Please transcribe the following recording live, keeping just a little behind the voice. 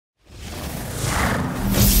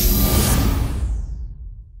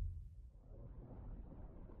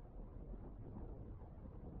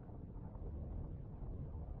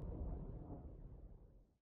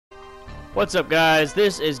What's up, guys?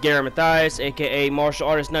 This is Gary Mathias, aka Martial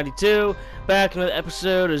Artist 92, back in another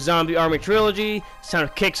episode of Zombie Army Trilogy. It's time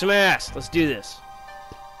to kick some ass. Let's do this.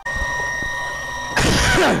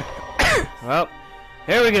 Well,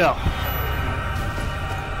 here we go. What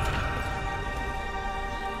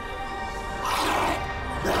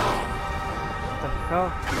the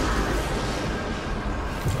hell?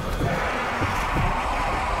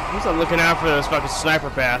 I'm still looking out for those fucking sniper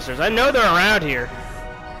bastards. I know they're around here.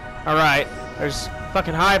 Alright, there's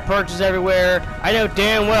fucking high perches everywhere. I know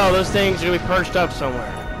damn well those things are gonna be perched up somewhere.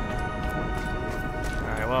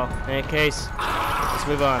 Alright, well, in any case, let's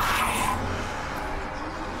move on.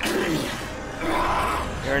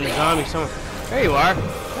 You're in the zombie somewhere. There you are.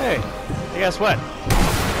 Hey, guess what?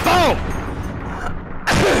 Boom!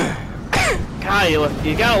 God,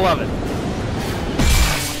 you gotta love it.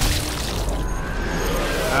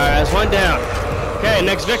 Alright, that's one down. Okay,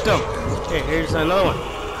 next victim. Okay, here's another one.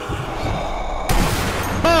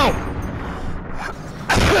 Boom!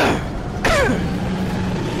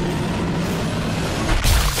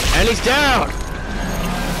 And he's down!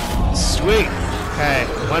 Sweet. Okay,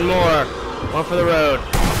 one more. One for the road.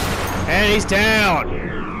 And he's down!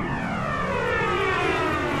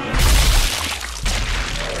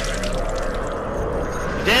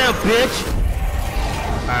 Down, bitch!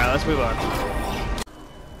 Alright, let's move on.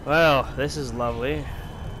 Well, this is lovely.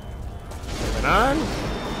 Moving on.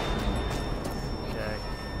 Okay.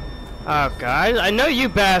 Oh, guys, I know you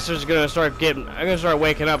bastards are gonna start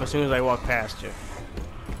waking up as soon as I walk past you.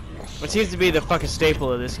 It seems to be the fucking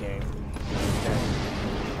staple of this game. Okay.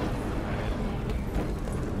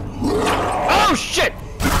 Oh shit!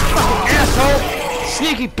 Fucking asshole!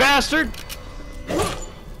 Sneaky bastard! God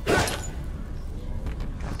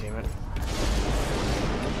damn it.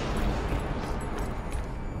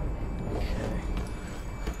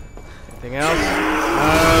 Anything else?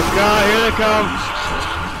 Oh god, here they come!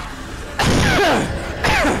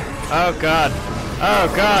 Oh god. Oh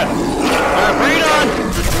god. Bring it on!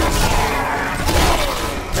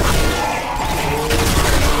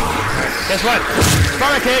 Guess what?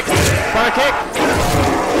 Sparta kick! Sparta kick!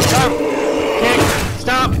 Stomp! Kick!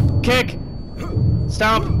 Stomp! Kick!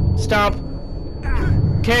 Stomp! Stomp!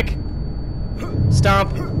 Kick!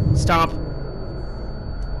 Stomp! Stomp!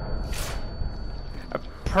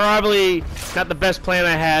 Probably not the best plan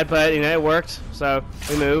I had, but you know it worked. So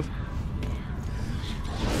we move.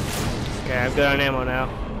 Okay, I'm good on ammo now.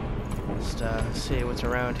 Just see what's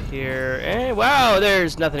around here. And wow,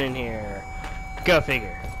 there's nothing in here. Go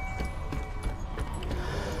figure.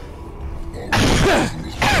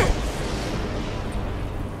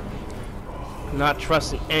 I'm not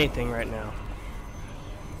trusting anything right now.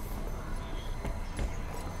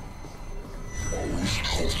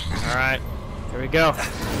 All right. Here we go.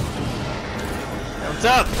 What's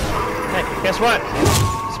up? Hey, guess what?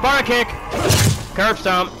 Sparta kick! Curb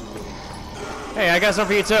stomp. Hey, I got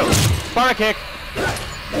something for you too. Sparta kick!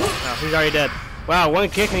 Oh, he's already dead. Wow, one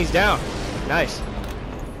kick and he's down. Nice.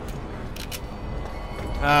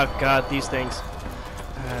 Oh god, these things.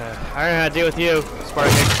 I don't know how to deal with you,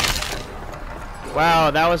 Sparta kick. Wow,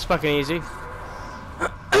 that was fucking easy.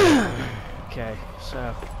 Okay, so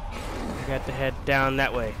I got to head down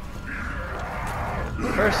that way.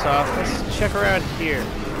 First off, let's check around here.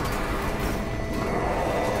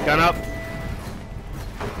 Gun up.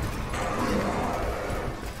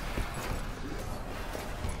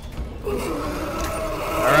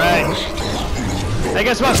 Alright. Hey,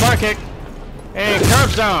 guess what? Spark kick. Hey, curb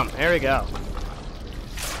stomp. There we go.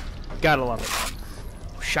 Gotta love it.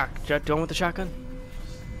 Done with the shotgun?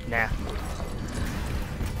 Nah.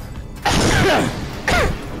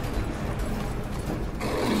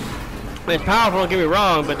 It's powerful, don't get me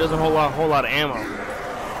wrong, but it doesn't hold a whole lot of ammo.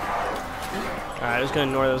 Alright, just gonna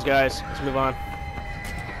ignore those guys. Let's move on.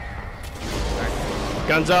 Alright.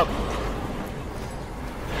 Guns up.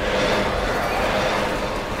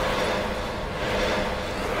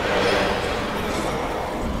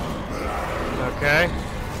 Okay.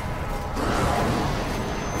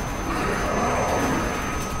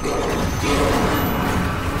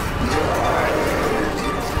 Alright.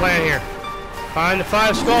 What's the plan here? Find the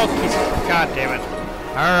 5 skull keys. God damn it.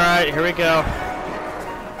 Alright, here we go.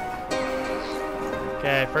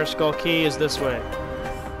 Okay, first skull key is this way.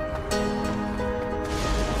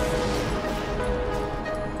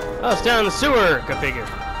 Oh, it's down in the sewer. Go figure.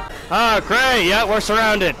 Oh, great. Yeah, we're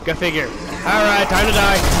surrounded. Go figure. Alright, time to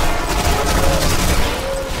die.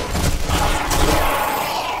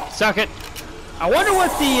 Suck it. I wonder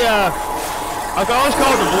what the, I'll always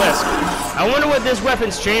call it the Blisk. I wonder what this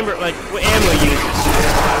weapon's chamber, like, what ammo uses.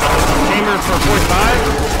 Chamber for 45?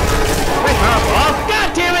 Very powerful. Oh,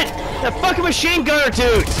 god damn it! That fucking machine gunner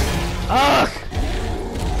dude! Ugh!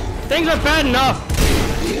 Things are bad enough!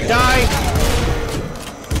 Die!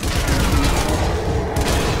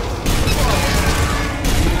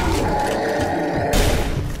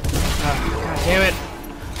 God damn it!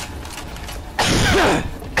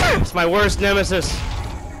 It's my worst nemesis.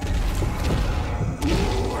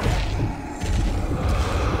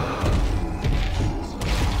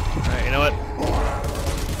 Alright, you know what?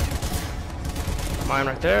 Mine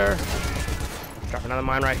right there. Drop another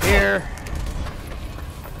mine right here.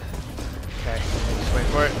 Okay, just wait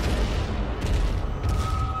for it.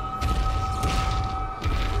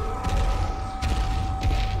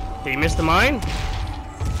 Did he miss the mine?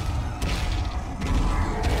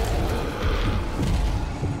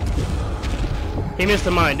 He missed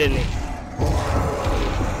the mine, didn't he?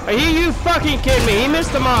 Are you fucking kidding me? He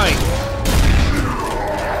missed the mine.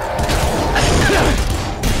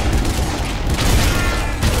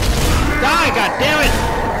 Die, goddammit!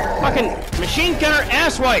 Fucking machine gunner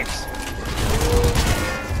asswipes!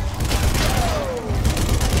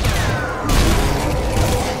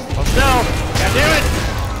 Well, still, goddammit!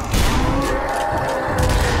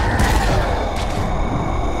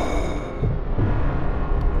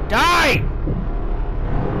 Die!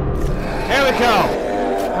 There we go!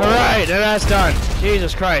 Alright, and that's done.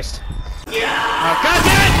 Jesus Christ. Oh,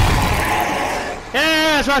 goddammit!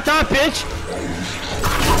 Yeah, that's what I thought, bitch!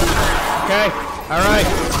 Okay, alright.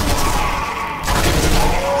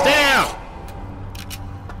 Stay down!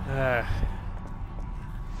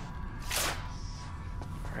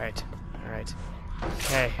 Alright, alright.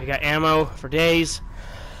 Okay, we got ammo for days.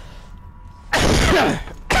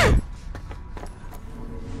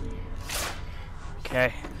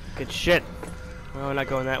 Okay, good shit. Well, we're not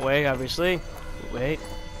going that way, obviously. Wait.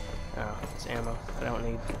 Oh, it's ammo. I don't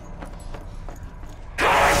need.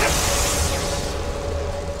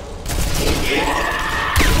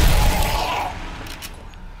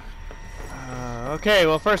 Okay,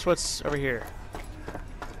 well first what's over here?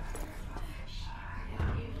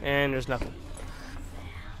 And there's nothing.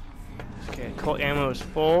 Okay, Colt ammo is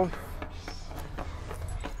full.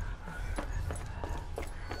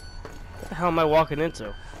 What the hell am I walking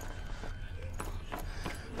into?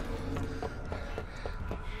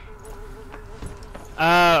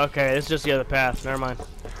 Okay, this is just the other path. Never mind.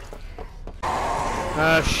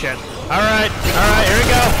 Oh shit. Alright, here we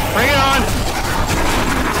go. Bring it on!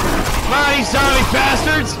 Come on, you zombie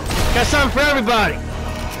bastards! Got something for everybody!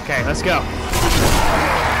 Okay, let's go.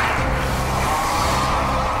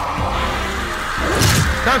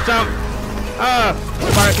 Curb stomp!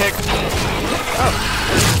 Sparta kick. Oh,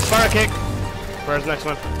 Sparta kick. Where's the next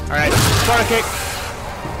one? Alright, Sparta kick.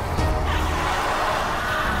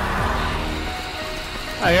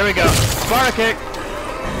 Oh, here we go. Sparta kick.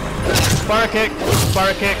 Sparta kick.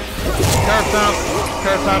 Sparta kick. Curb stomp.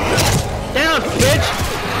 Curb stomp. Down, bitch!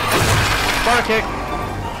 Sparta kick.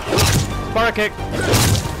 Sparta kick.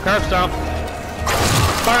 Curb stomp.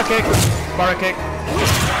 Sparta kick. Sparta kick.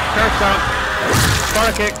 Curb stomp.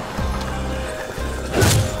 Sparta kick.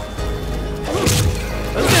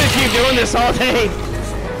 I'm just gonna keep doing this all day.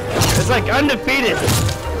 It's like undefeated.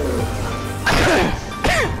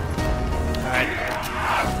 Alright.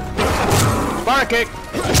 Sparta kick.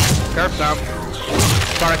 Curb stomp.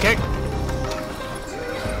 Sparta kick.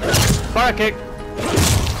 Sparta kick.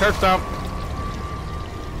 Curb stomp.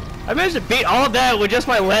 I managed to beat all of that with just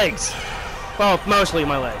my legs. Well, mostly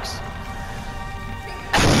my legs.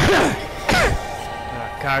 Oh,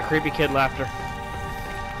 God, creepy kid laughter.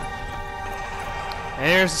 And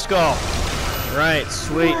here's the skull. Right,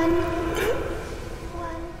 sweet.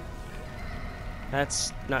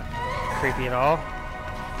 That's not creepy at all.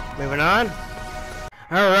 Moving on.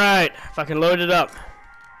 Alright, fucking load it up.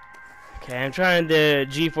 Okay, I'm trying the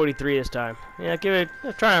G43 this time. Yeah, give it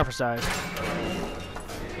a try on for size.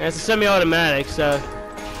 And it's a semi-automatic, so.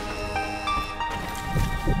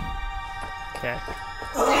 Okay.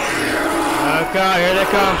 Oh God, here they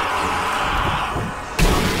come.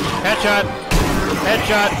 Headshot.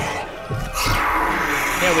 Headshot.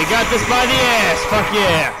 Yeah, we got this by the ass. Fuck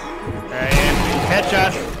yeah. Alright,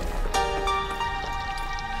 headshot.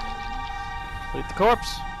 Loot the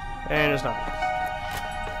corpse. And there's nothing.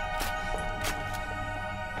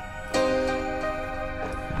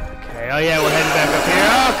 Okay, oh yeah, we're heading back up here.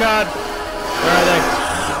 Oh God! Where are they?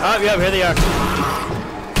 Oh, yep, here they are.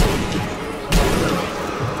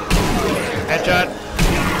 Headshot.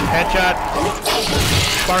 Headshot.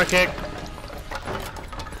 Sparta kick.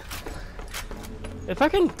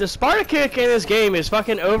 The Sparta kick in this game is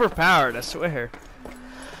fucking overpowered, I swear.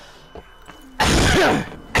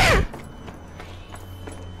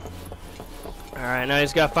 Alright, now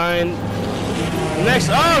he's gotta find the next.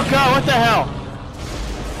 Oh god, what the hell?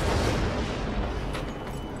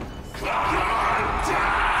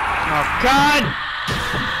 Oh god!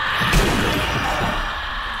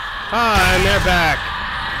 Ah, and they're back.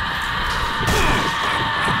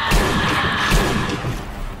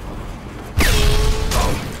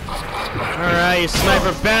 Alright, you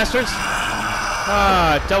sniper bastards.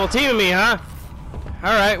 Ah, double teaming me, huh?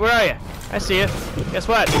 Alright, where are you? I see you. Guess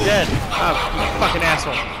what? You're dead. Oh, you fucking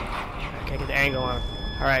asshole. I can't get the angle on him.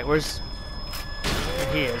 Alright, there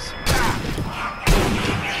he is.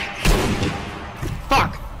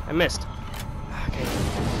 Fuck! I missed. Okay.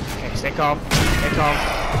 Okay, stay calm. Stay calm.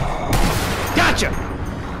 Gotcha!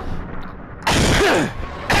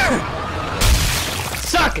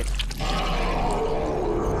 Suck it!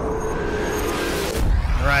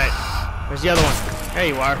 Alright. Where's the other one? There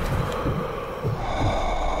you are.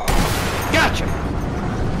 Gotcha!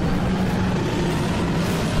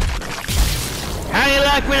 How do you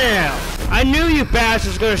like me now? I knew you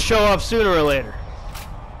bastards were gonna show up sooner or later.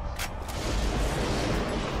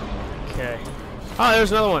 Okay. Oh,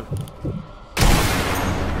 there's another one.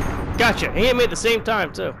 Gotcha. He hit me at the same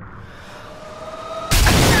time, too.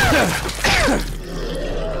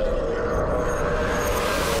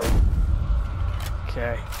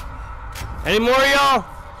 Okay. Any more, y'all?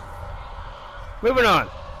 Moving on.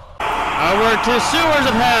 Over to sewers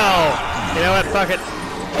of hell. You know what? Fuck it.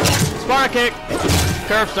 Sparta kick.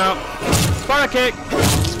 Curb stomp. Sparta kick.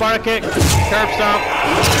 Sparta kick. Curb stomp.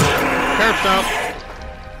 Curb stomp.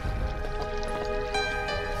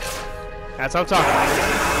 That's what I'm talking about.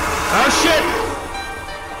 Oh shit!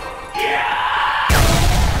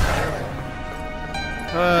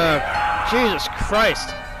 Jesus Christ.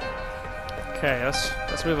 Okay,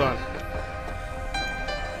 let's move on.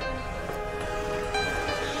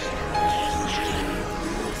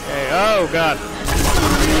 Okay, oh god.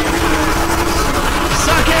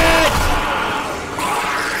 Suck it!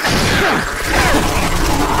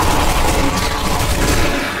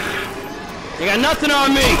 You got nothing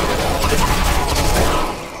on me!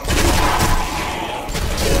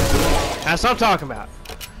 That's what I'm talking about.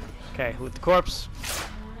 Okay, loot the corpse.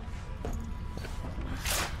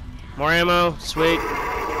 More ammo, sweet.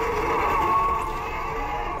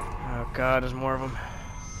 Oh god, there's more of them.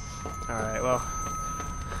 Alright, well.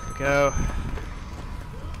 Here we go.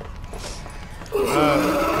 Oh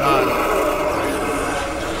god.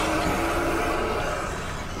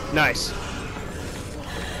 Nice.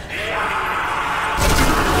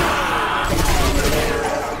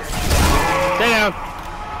 Stay down.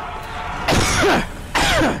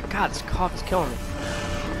 God, this cough is killing me.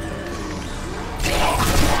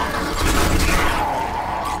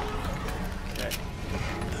 Okay.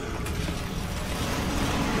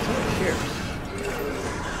 What's over here?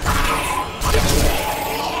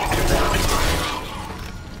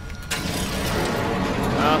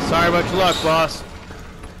 Oh, sorry about your luck, boss.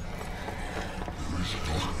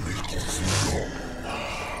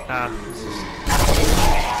 This is...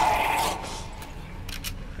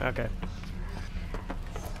 Okay.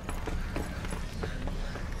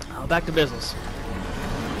 Back to business.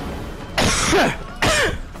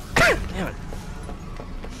 Damn it.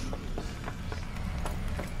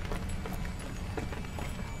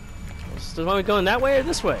 So are we going that way or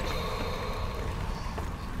this way?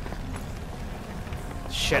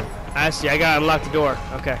 Shit. I see. I gotta unlock the door.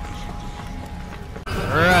 Okay.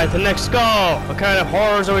 Alright, the next skull. What kind of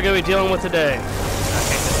horrors are we gonna be dealing with today? I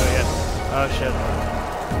can't do it yet. Oh shit.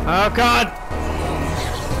 Oh god!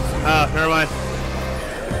 Oh, never mind.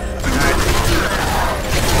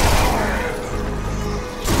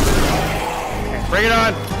 Bring it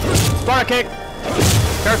on! Sparta kick!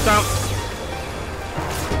 Curb stomp!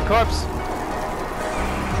 Corpse!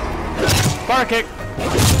 Sparta kick!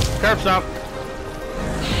 Curb stomp!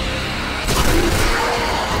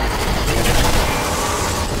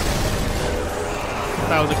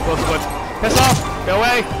 That was a close one. Piss off! Go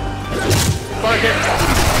away! Sparta kick!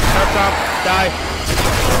 Curb stomp! Die!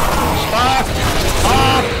 Fuck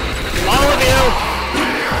off! All of you!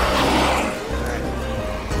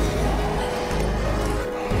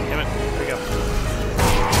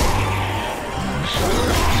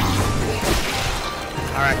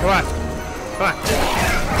 Alright, come on. Come on.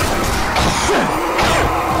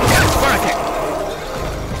 Sparta kick.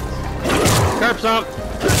 Curb stomp.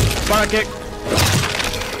 Sparta kick.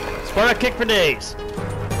 Sparta kick for days.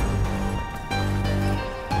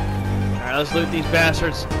 Alright, let's loot these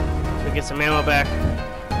bastards so we get some ammo back.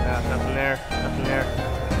 Nothing there. Nothing there.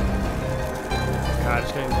 God,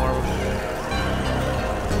 there's gonna be more of them.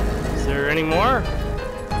 Is there any more?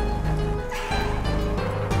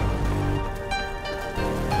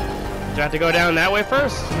 I have to go down that way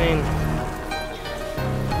first? I mean...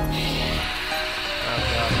 Oh,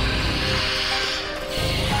 God.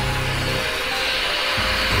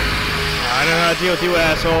 I don't know how to deal with you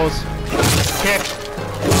assholes. Kick.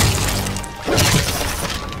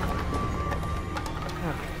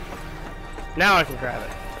 Now I can grab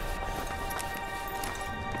it.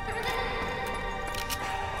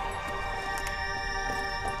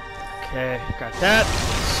 Okay, got that.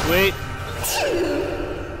 Sweet.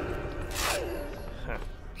 Huh.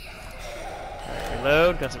 Alright,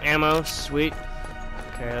 reload. Got some ammo. Sweet.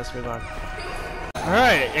 Okay, let's move on.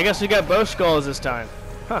 Alright, I guess we got both skulls this time.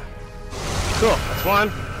 Huh. Cool. That's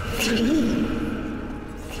one.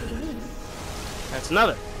 That's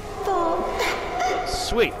another.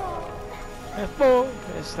 Sweet.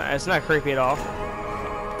 It's not creepy at all.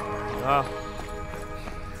 Oh.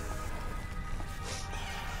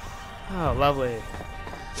 Oh, lovely.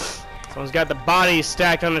 Someone's got the bodies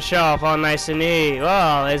stacked on the shelf, all nice and neat.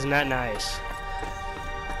 Oh, isn't that nice?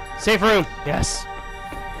 Safe room. Yes.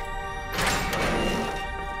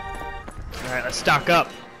 Alright, let's stock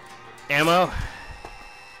up. Ammo.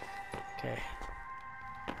 Okay.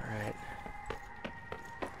 Alright.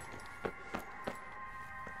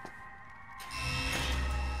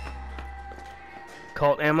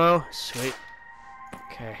 Colt ammo. Sweet.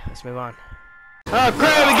 Okay, let's move on. Oh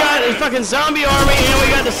crap, we got a fucking zombie army and we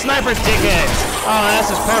got the sniper tickets! Oh, this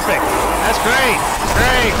is perfect. That's great.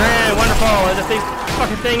 Great, great, wonderful. The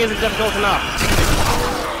fucking thing isn't difficult enough.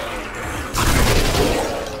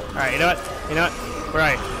 Alright, you know what? You know what?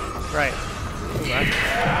 Right. Right.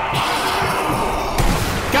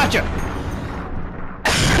 Gotcha!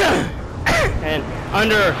 And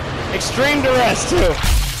under extreme duress, too.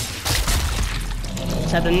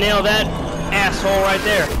 Just have to nail that asshole right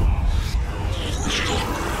there.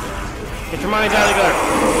 Get your minds out of the gutter.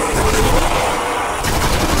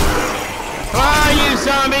 Come on, you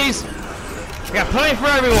zombies! We got plenty for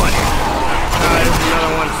everyone. There's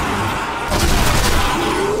another one.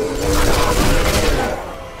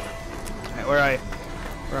 Alright, where are you?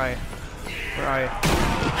 Where are you? Where are you?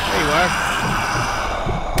 There you are.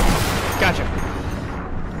 Gotcha.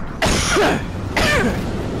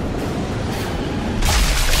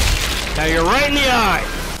 Now you're right in the eye.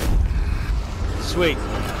 Sweet.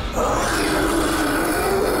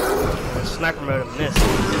 Sniper mode of miss.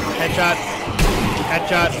 Headshot.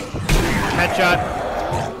 Headshot. Headshot.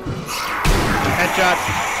 Headshot.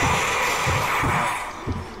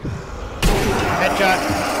 Headshot.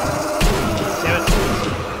 Damn it.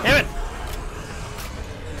 Damn it!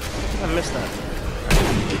 I missed that.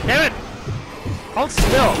 Damn it! Hold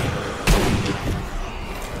still.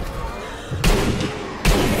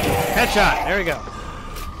 Headshot. There we go.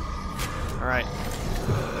 Alright.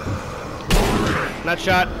 Nut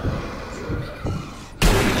shot.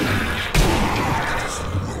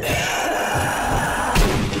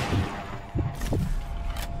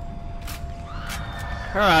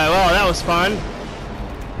 Alright, well, that was fun.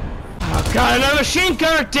 Oh god, another machine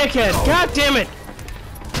gunner dickhead! God damn it!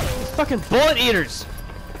 These fucking bullet eaters!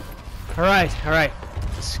 Alright, alright.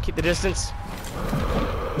 Let's keep the distance.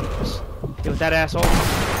 Just get with that asshole.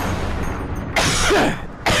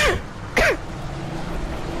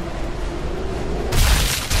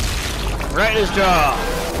 Right in his jaw.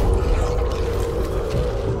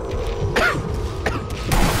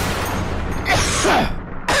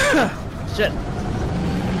 Shit.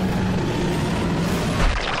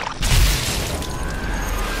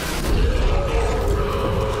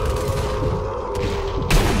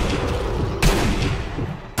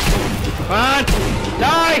 Come on!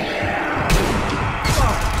 Die!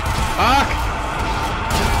 Fuck!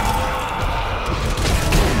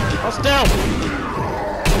 Hold still!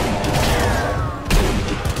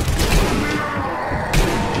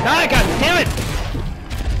 Die, god damn it!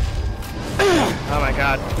 Oh my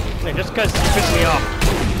god. Man, just because it's pissing me off.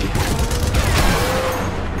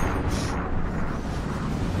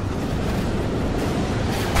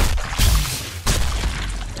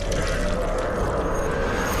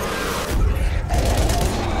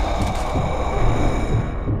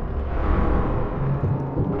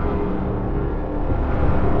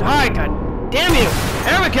 Die, god damn you!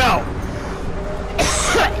 There we go!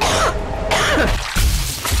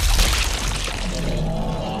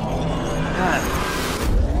 God.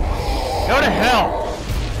 Go to hell!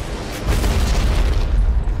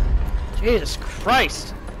 Jesus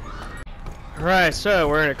Christ! Alright, so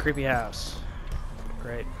we're in a creepy house.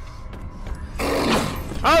 Great.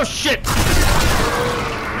 Oh shit!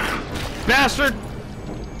 Bastard!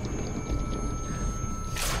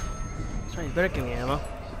 That's right, you better give me ammo.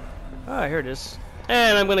 Oh, here it is.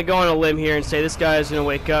 And I'm gonna go on a limb here and say this guy is gonna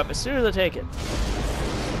wake up as soon as I take it.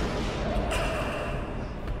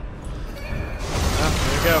 Oh,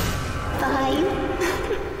 there we go. Fine.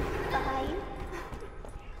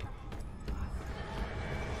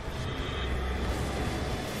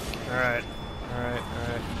 Alright. Alright.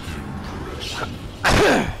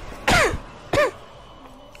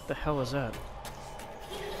 What the hell is that?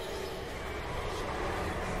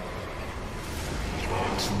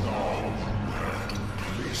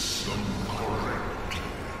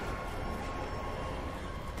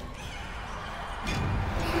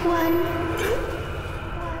 One,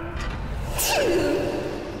 two,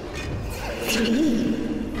 three,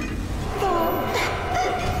 four,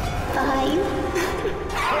 five.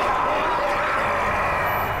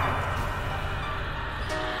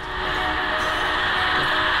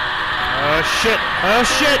 Oh shit! Oh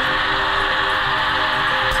shit!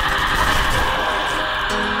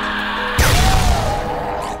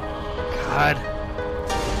 God.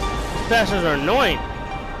 These bastards are annoying.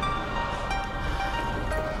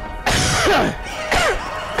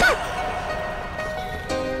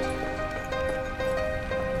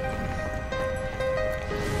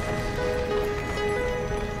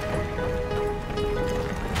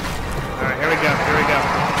 Alright, here we go,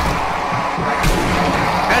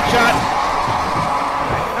 Headshot!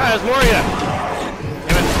 Ah, there's more of you!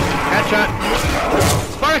 Damn it. Headshot!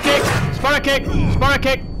 Sparta kick! Sparta kick! Sparta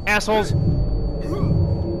kick! Assholes!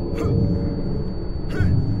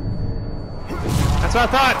 That's what I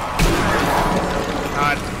thought!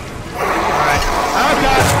 God. Alright. Oh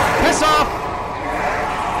god! Piss off!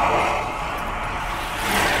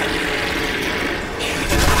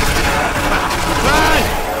 Run!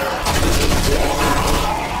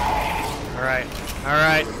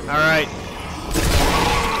 Alright.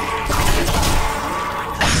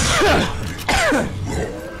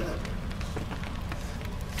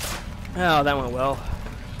 Oh, that went well.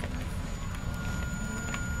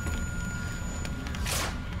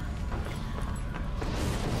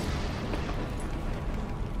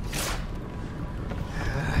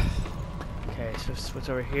 Okay, so what's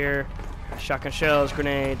over here? Shotgun shells,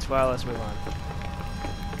 grenades. Well, let's move on.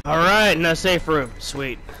 Alright, no safe room.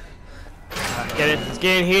 Sweet. Get it? Let's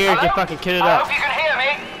get in here, get fucking kitted I up. hope you can hear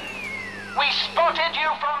me. We spotted you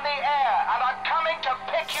from the air, and I'm coming to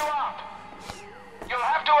pick you up. You'll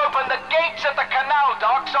have to open the gates at the canal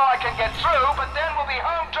dock so I can get through, but then we'll be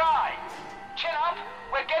home dry. Chin up,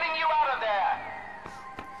 we're getting you out of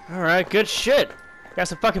there. Alright, good shit. Got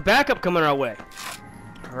some fucking backup coming our way.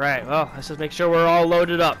 Alright, well, let's just make sure we're all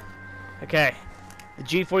loaded up. Okay. The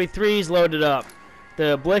G43 is loaded up.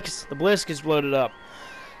 The Blisk is loaded up.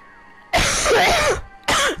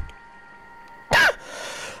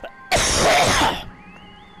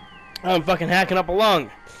 I'm fucking hacking up a lung.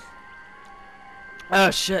 Oh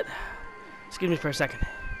shit. Excuse me for a second.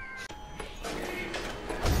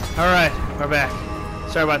 Alright, we're back.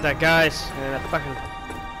 Sorry about that, guys. And that fucking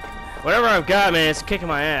whatever I've got, man, it's kicking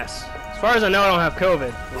my ass. As far as I know, I don't have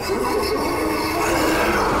COVID.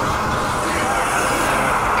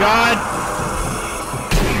 God!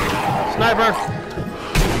 Sniper!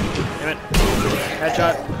 Damn it.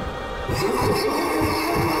 Headshot.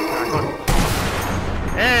 Alright, come on.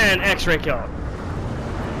 And X-ray kill.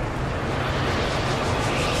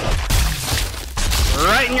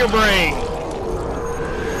 Right in your brain.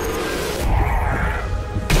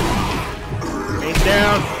 He's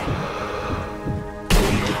down.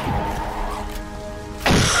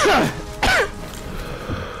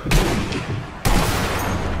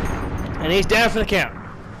 And he's down for the count.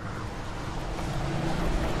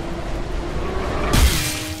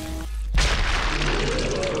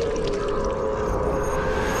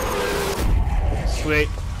 Sweet.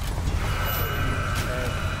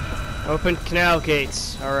 Open canal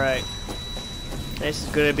gates. Alright. This is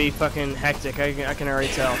gonna be fucking hectic. I can already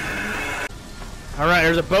tell. Alright,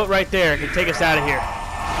 there's a boat right there. It can take us out of here.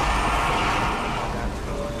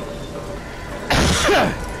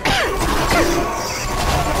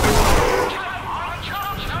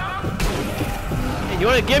 Hey, you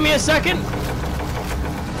wanna give me a second?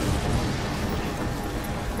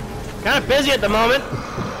 Kind of busy at the moment.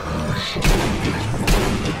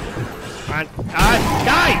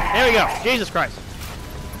 Die! There we go. Jesus Christ.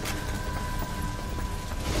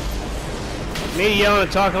 Me yelling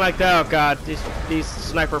and talking like that. Oh God, these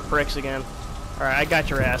sniper pricks again. All right, I got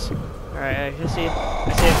your ass. All right, I see it.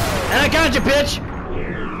 I see it. And I got you, bitch.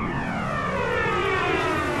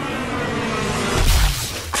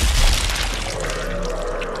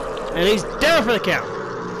 And he's down for the count.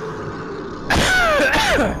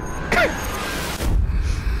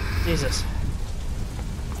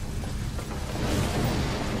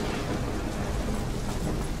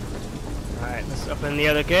 Alright, let's open the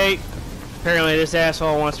other gate. Apparently this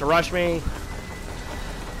asshole wants to rush me.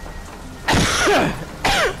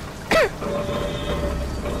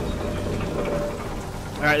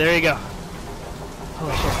 Alright, there you go.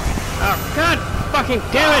 Holy shit. Oh, god fucking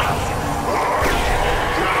damn it!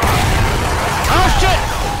 Oh shit!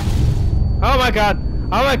 Oh my god.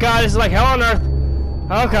 Oh my god, this is like hell on earth.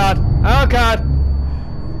 Oh god. Oh god.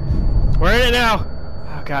 We're in it now.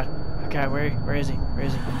 Oh god. Okay, where is he? Where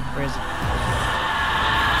is he? Where is he?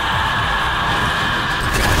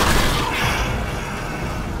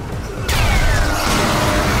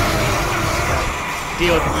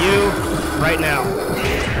 Deal with you right now.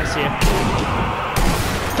 I see it.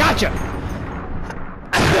 Gotcha!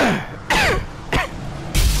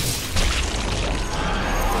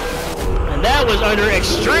 And that was under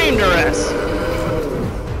extreme duress.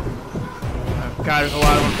 Oh god, there's a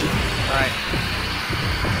lot of them. Alright.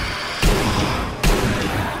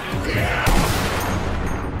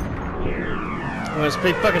 I'm gonna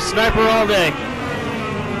play fucking sniper all day.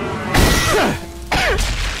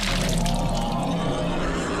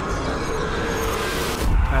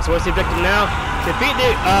 Alright, so what's the objective now? Defeat the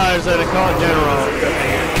there's a call general.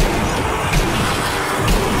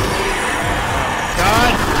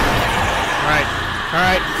 God. Alright.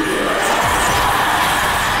 Alright.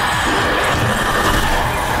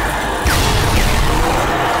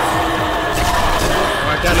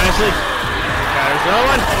 Worked out nicely. God, there's another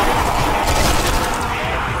one.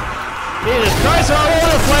 Jesus Christ, all over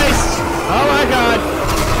the place! Oh my god!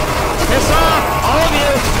 Piss off, all of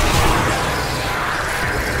you!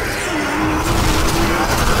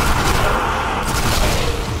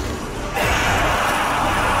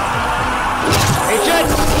 Hey, Jet!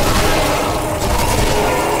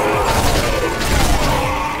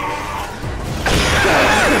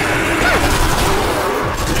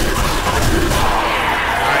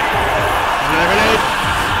 Alright. Another grenade.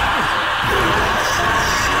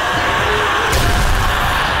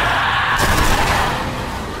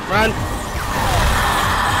 Run!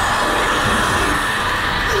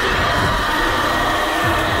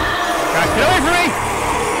 God, get away from me!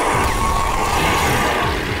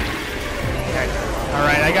 Okay.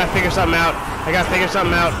 Alright, I gotta figure something out.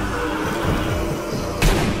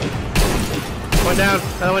 One down,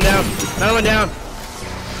 another one down, another one down.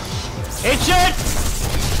 Hey, shit!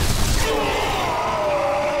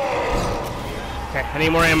 Okay, I need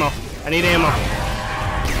more ammo. I need ammo.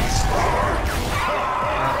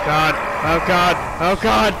 Oh god, oh god, oh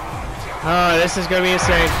god. Oh, this is gonna be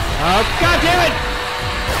insane. Oh, god damn it!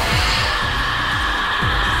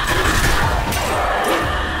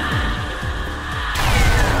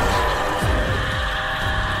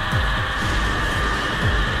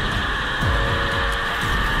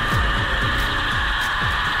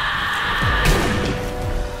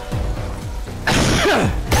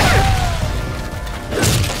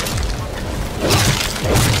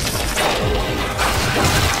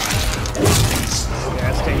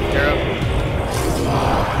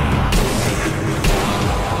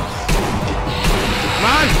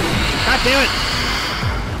 Damn it!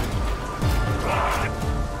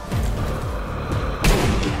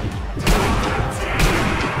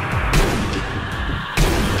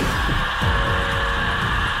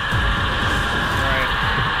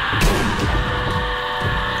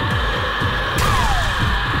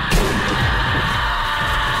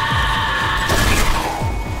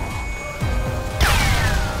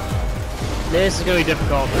 This is going to be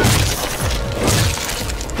difficult.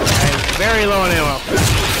 I'm very low on ammo.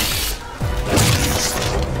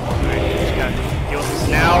 Deal with this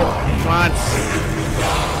now. Come on.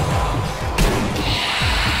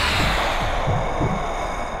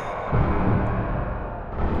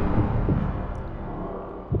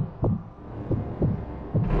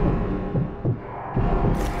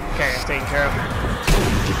 Okay, it's taken care of.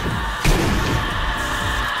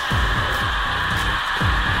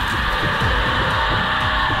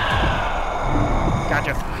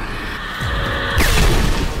 Gotcha.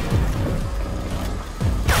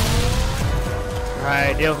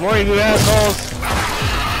 Alright, deal with more of you assholes.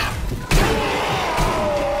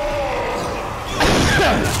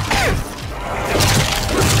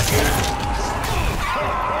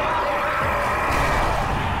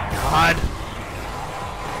 God.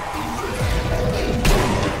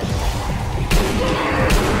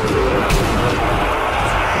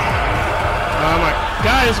 Oh my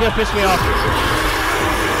god, it's gonna piss me off.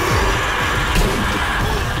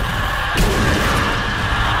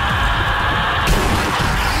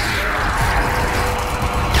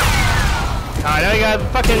 Alright, now you got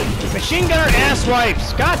fucking machine gunner ass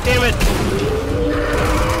wipes. God damn it.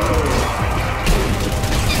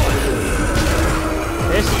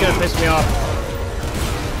 This is gonna piss me off.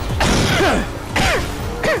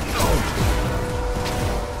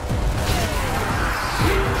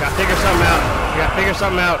 Gotta figure something out. We gotta figure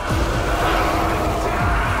something out.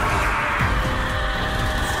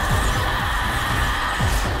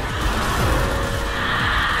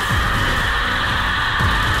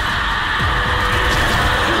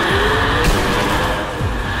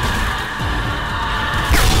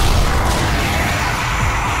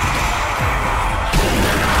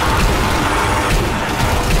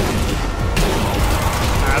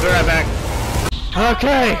 I'll be right back.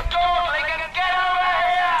 Okay.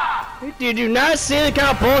 Did you not see the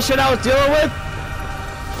kind of bullshit I was dealing with?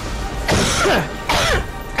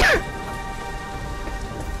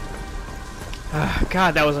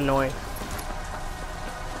 God, that was annoying.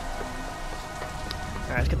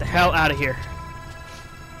 Alright, let's get the hell out of here.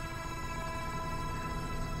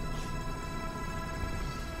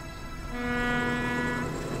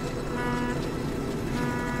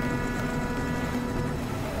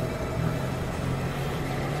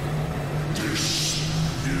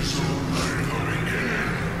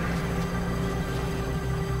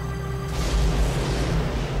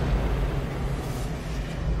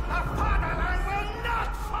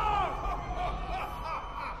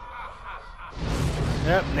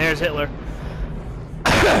 Yep, and there's Hitler.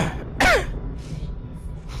 A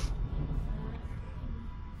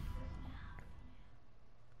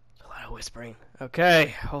lot of whispering.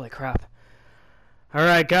 Okay, holy crap.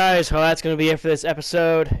 Alright guys, well that's going to be it for this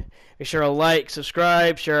episode. Be sure to like,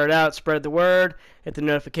 subscribe, share it out, spread the word, hit the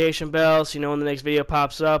notification bell so you know when the next video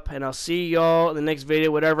pops up, and I'll see y'all in the next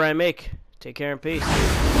video, whatever I make. Take care and peace.